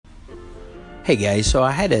Hey guys, so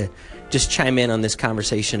I had to just chime in on this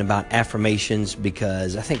conversation about affirmations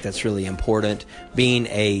because I think that's really important. Being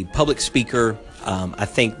a public speaker, I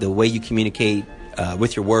think the way you communicate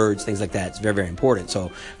with your words, things like that, is very, very important. So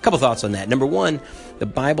a couple thoughts on that. Number one, the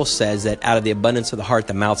Bible says that out of the abundance of the heart,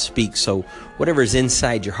 the mouth speaks. So whatever is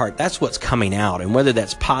inside your heart, that's what's coming out. And whether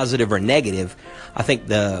that's positive or negative, I think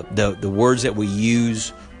the words that we use,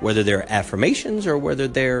 whether they're affirmations or whether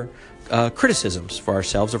they're criticisms for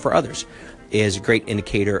ourselves or for others, is a great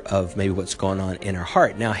indicator of maybe what's going on in our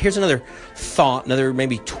heart. Now, here's another thought, another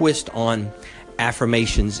maybe twist on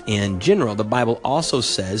affirmations in general. The Bible also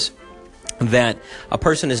says that a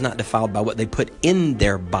person is not defiled by what they put in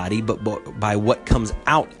their body, but by what comes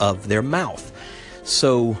out of their mouth.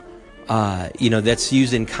 So, that's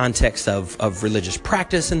used in context of religious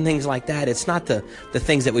practice and things like that. It's not the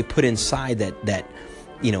things that we put inside that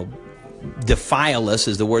defile us,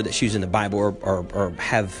 is the word that's used in the Bible, or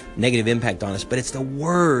have negative impact on us, but it's the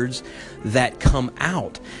words that come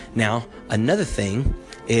out. Now, another thing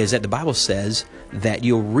is that the Bible says that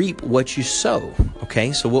you'll reap what you sow.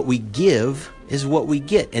 Okay, so what we give is what we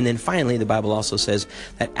get. And then finally, the Bible also says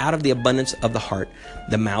that out of the abundance of the heart,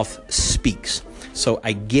 the mouth speaks. So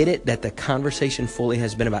I get it that the conversation fully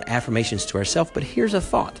has been about affirmations to ourselves, but here's a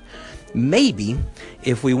thought. Maybe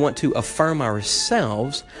if we want to affirm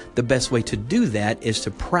ourselves, the best way to do that is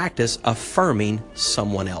to practice affirming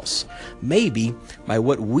someone else. Maybe by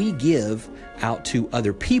what we give out to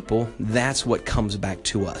other people, that's what comes back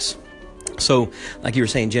to us. So, like you were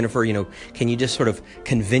saying, Jennifer, can you just sort of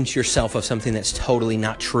convince yourself of something that's totally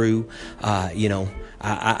not true?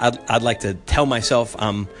 I'd like to tell myself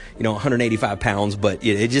I'm, 185 pounds, but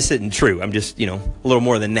it just isn't true. I'm just, a little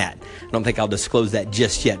more than that. I don't think I'll disclose that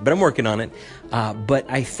just yet, but I'm working on it. But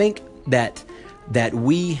I think that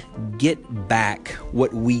we get back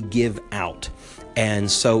what we give out.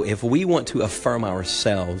 And so if we want to affirm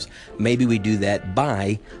ourselves, maybe we do that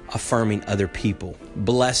by affirming other people,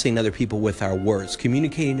 blessing other people with our words,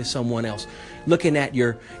 communicating to someone else, looking at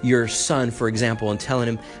your son, for example, and telling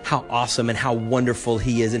him how awesome and how wonderful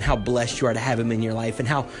he is and how blessed you are to have him in your life and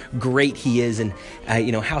how great he is and,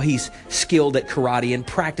 how he's skilled at karate and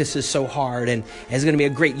practices so hard and is going to be a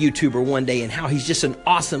great YouTuber one day and how he's just an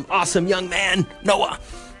awesome, awesome young man, Noah.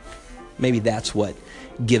 Maybe that's what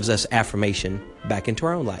gives us affirmation back into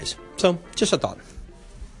our own lives. So, just a thought.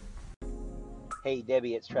 Hey,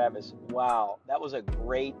 Debbie, it's Travis. Wow, that was a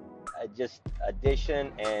great just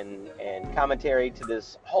addition and commentary to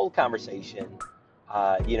this whole conversation.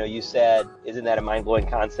 You said, isn't that a mind-blowing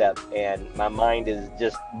concept? And my mind is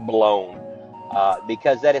just blown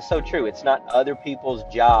because that is so true. It's not other people's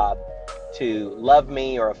job to love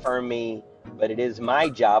me or affirm me, but it is my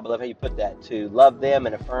job, I love how you put that, to love them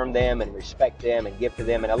and affirm them and respect them and give to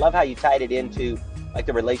them. And I love how you tied it into like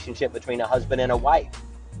the relationship between a husband and a wife.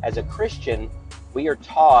 As a Christian, we are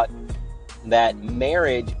taught that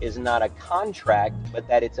marriage is not a contract, but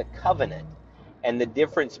that it's a covenant. And the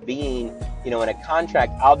difference being, in a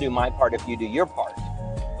contract, I'll do my part if you do your part.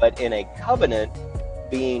 But in a covenant,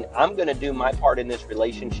 being I'm going to do my part in this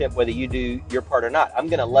relationship whether you do your part or not. I'm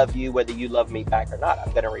going to love you whether you love me back or not.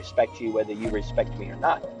 I'm going to respect you whether you respect me or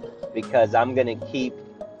not, because I'm going to keep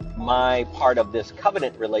my part of this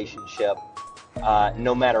covenant relationship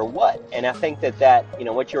no matter what. And I think that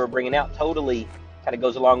what you were bringing out totally kind of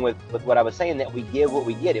goes along with what I was saying, that we give what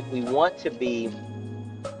we get. If we want to be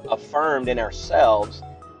affirmed in ourselves,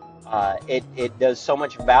 it does so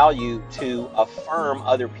much value to affirm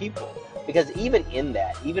other people. Because even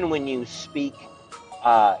when you speak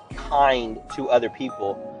kind to other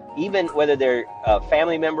people, even whether they're a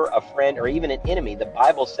family member, a friend, or even an enemy, the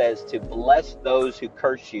Bible says to bless those who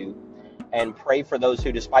curse you and pray for those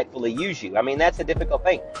who despitefully use you. I mean, that's a difficult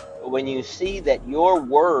thing. But when you see that your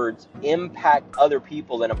words impact other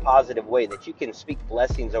people in a positive way, that you can speak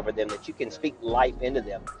blessings over them, that you can speak life into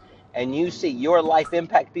them, and you see your life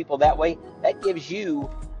impact people that way, that gives you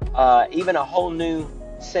even a whole new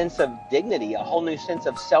sense of dignity, a whole new sense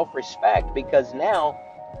of self-respect, because now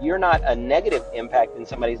you're not a negative impact in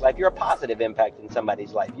somebody's life, you're a positive impact in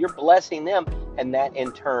somebody's life. You're blessing them, and that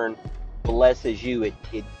in turn blesses you. It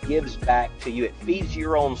gives back to you. It feeds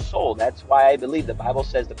your own soul. That's why I believe the Bible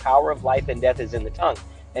says the power of life and death is in the tongue.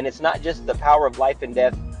 And it's not just the power of life and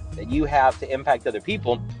death that you have to impact other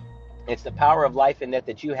people. It's the power of life and death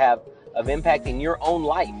that you have of impacting your own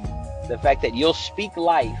life. The fact that you'll speak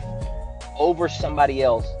life over somebody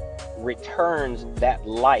else returns that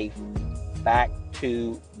life back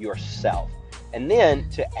to yourself. And then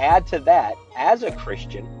to add to that, as a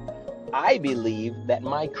Christian, I believe that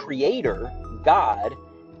my Creator, God,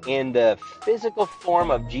 in the physical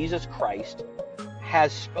form of Jesus Christ,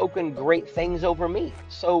 has spoken great things over me.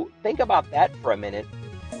 So think about that for a minute.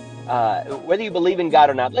 Whether you believe in God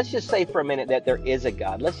or not, let's just say for a minute that there is a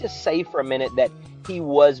God. Let's just say for a minute that he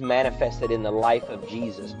was manifested in the life of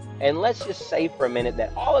Jesus. And let's just say for a minute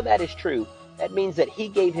that all of that is true. That means that he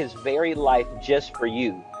gave his very life just for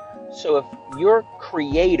you. So if your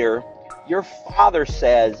creator, your father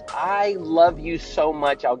says, I love you so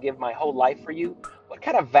much, I'll give my whole life for you, what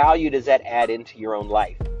kind of value does that add into your own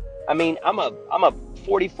life? I mean, I'm a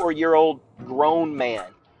 44-year-old grown man.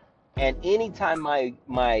 And anytime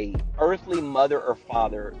my earthly mother or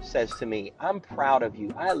father says to me, I'm proud of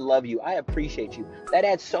you, I love you, I appreciate you, that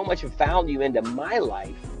adds so much value into my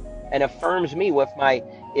life and affirms me.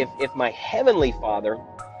 If my heavenly Father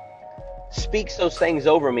speaks those things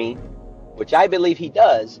over me, which I believe he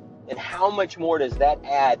does, then how much more does that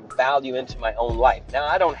add value into my own life? Now,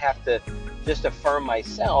 I don't have to just affirm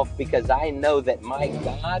myself, because I know that my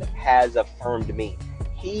God has affirmed me.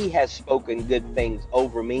 He has spoken good things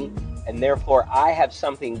over me, and therefore I have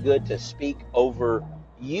something good to speak over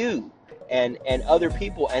you and other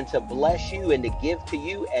people, and to bless you and to give to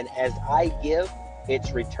you. And as I give,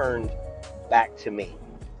 it's returned back to me.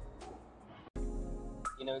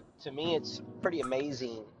 You know, to me, it's pretty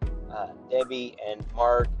amazing, Debbie and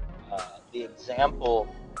Mark, the example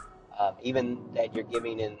even that you're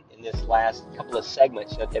giving in this last couple of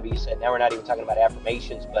segments. You know, Debbie, you said now we're not even talking about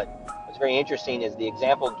affirmations, but what's very interesting is the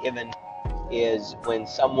example given is when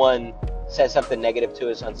someone says something negative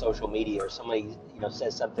to us on social media, or somebody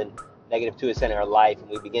says something negative to us in our life, and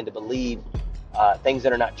we begin to believe things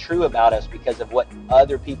that are not true about us because of what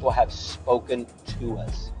other people have spoken to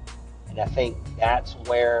us. And I think that's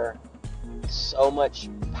where so much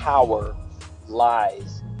power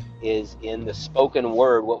lies, is in the spoken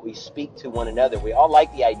word, what we speak to one another. We all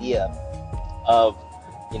like the idea of,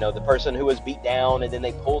 the person who was beat down and then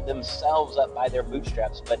they pulled themselves up by their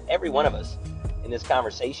bootstraps. But every one of us in this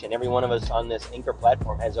conversation, every one of us on this Anchor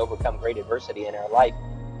platform has overcome great adversity in our life.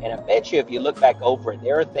 And I bet you if you look back over it,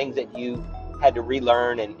 there are things that you had to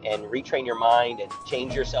relearn and retrain your mind and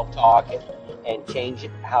change your self-talk and change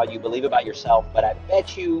how you believe about yourself. But I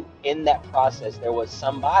bet you in that process, there was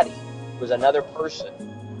somebody, was another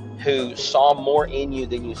person who saw more in you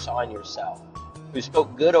than you saw in yourself, who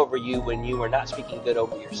spoke good over you when you were not speaking good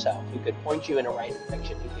over yourself, who could point you in the right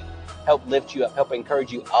direction, who could help lift you up, help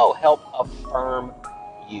encourage you, help affirm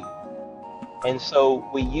you. And so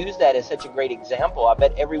we use that as such a great example. I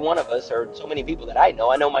bet every one of us, or so many people that I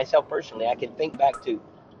know myself personally, I can think back to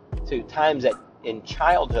times that in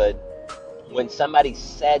childhood when somebody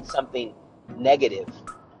said something negative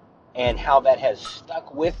and how that has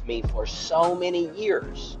stuck with me for so many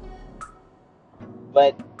years.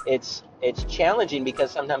 But it's challenging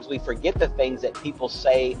because sometimes we forget the things that people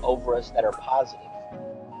say over us that are positive.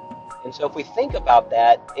 And so if we think about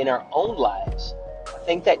that in our own lives, I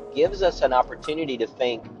think that gives us an opportunity to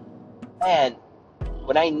think, man,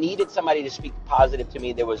 when I needed somebody to speak positive to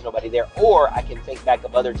me, there was nobody there. Or I can think back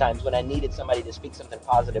of other times when I needed somebody to speak something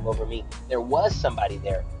positive over me, there was somebody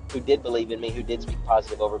there who did believe in me, who did speak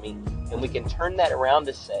positive over me. And we can turn that around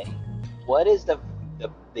to say, what is the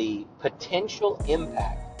potential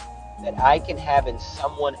impact that I can have in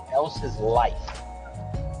someone else's life?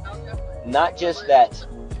 Not just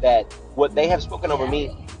that what they have spoken over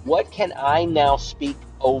me, what can I now speak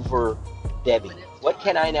over Debbie? What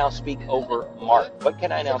can I now speak over Mark? What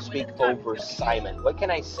can I now speak over Simon? What can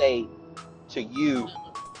I say to you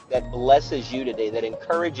that blesses you today, that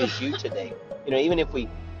encourages you today? Even if we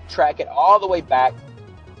track it all the way back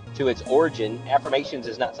to its origin, affirmations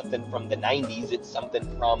is not something from the 90s. It's something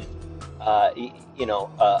from, about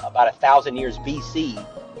 1,000 years BC.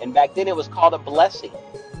 And back then it was called a blessing.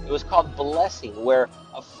 It was called blessing, where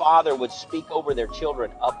a father would speak over their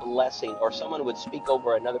children a blessing, or someone would speak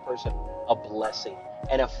over another person a blessing,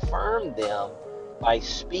 and affirm them by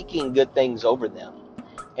speaking good things over them.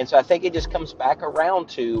 And so I think it just comes back around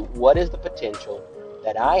to, what is the potential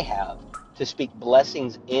that I have to speak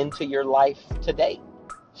blessings into your life today?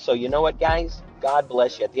 So you know what, guys? God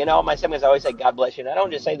bless you. At the end of all my segments, I always say God bless you. And I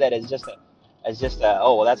don't just say that as just a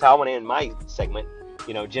oh, well, that's how I want to end my segment.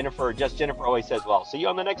 Jennifer always says, well, see you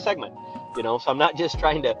on the next segment. So I'm not just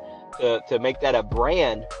trying to make that a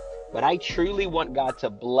brand, but I truly want God to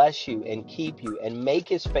bless you and keep you and make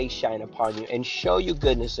his face shine upon you and show you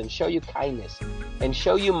goodness and show you kindness and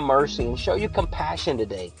show you mercy and show you compassion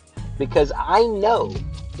today. Because I know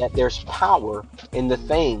that there's power in the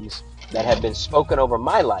things that have been spoken over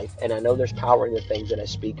my life, and I know there's power in the things that I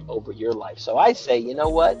speak over your life. So I say, you know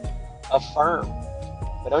what? Affirm.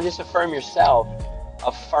 But don't just affirm yourself,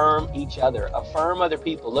 affirm each other, affirm other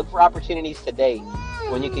people. Look for opportunities today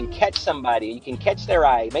when you can catch somebody, you can catch their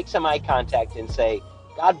eye, make some eye contact and say,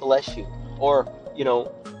 God bless you, or,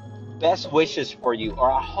 best wishes for you,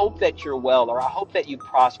 or I hope that you're well, or I hope that you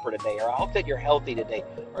prosper today, or I hope that you're healthy today,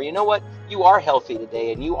 or you know what, you are healthy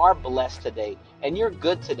today and you are blessed today and you're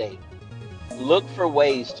good today. Look for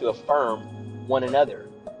ways to affirm one another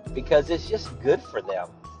because it's just good for them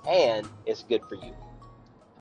and it's good for you.